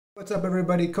What's up,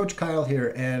 everybody? Coach Kyle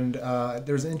here, and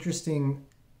there's an interesting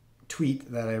tweet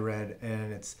that I read,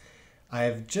 and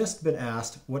I've just been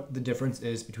asked what the difference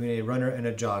is between a runner and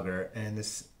a jogger, and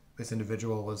this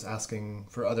individual was asking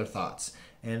for other thoughts,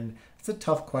 and it's a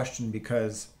tough question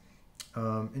because,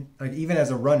 like even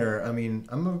as a runner, I mean,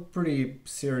 I'm a pretty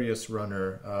serious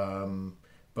runner,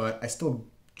 but I still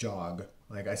jog.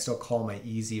 Like I still call my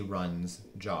easy runs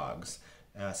jogs.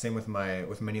 Same with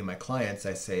many of my clients.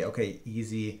 I say, okay,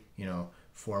 easy,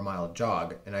 4 mile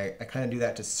jog, and I kind of do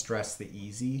that to stress the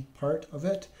easy part of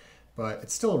it, but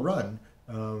it's still a run.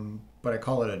 But I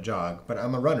call it a jog. But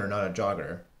I'm a runner, not a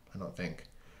jogger. I don't think.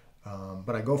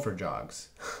 But I go for jogs.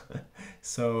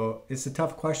 So it's a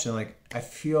tough question. Like I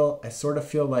sort of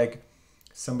feel like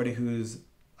somebody who's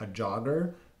a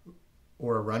jogger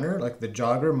or a runner. Like the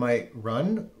jogger might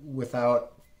run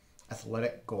without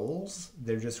athletic goals.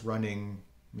 They're just running,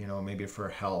 maybe for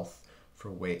health,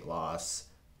 for weight loss.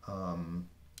 I'm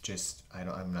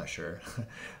not sure,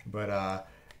 but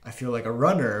I feel like a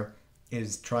runner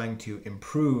is trying to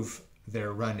improve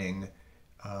their running,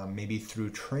 maybe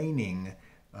through training,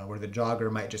 where the jogger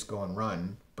might just go and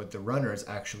run, but the runner is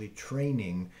actually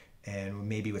training and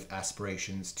maybe with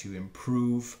aspirations to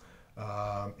improve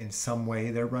in some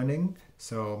way they're running.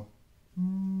 So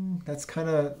that's kind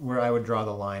of where I would draw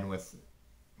the line with,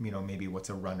 maybe what's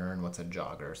a runner and what's a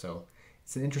jogger. So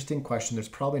it's an interesting question. There's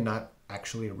probably not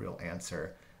actually a real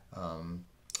answer.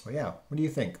 But yeah, what do you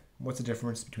think? What's the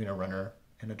difference between a runner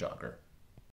and a jogger?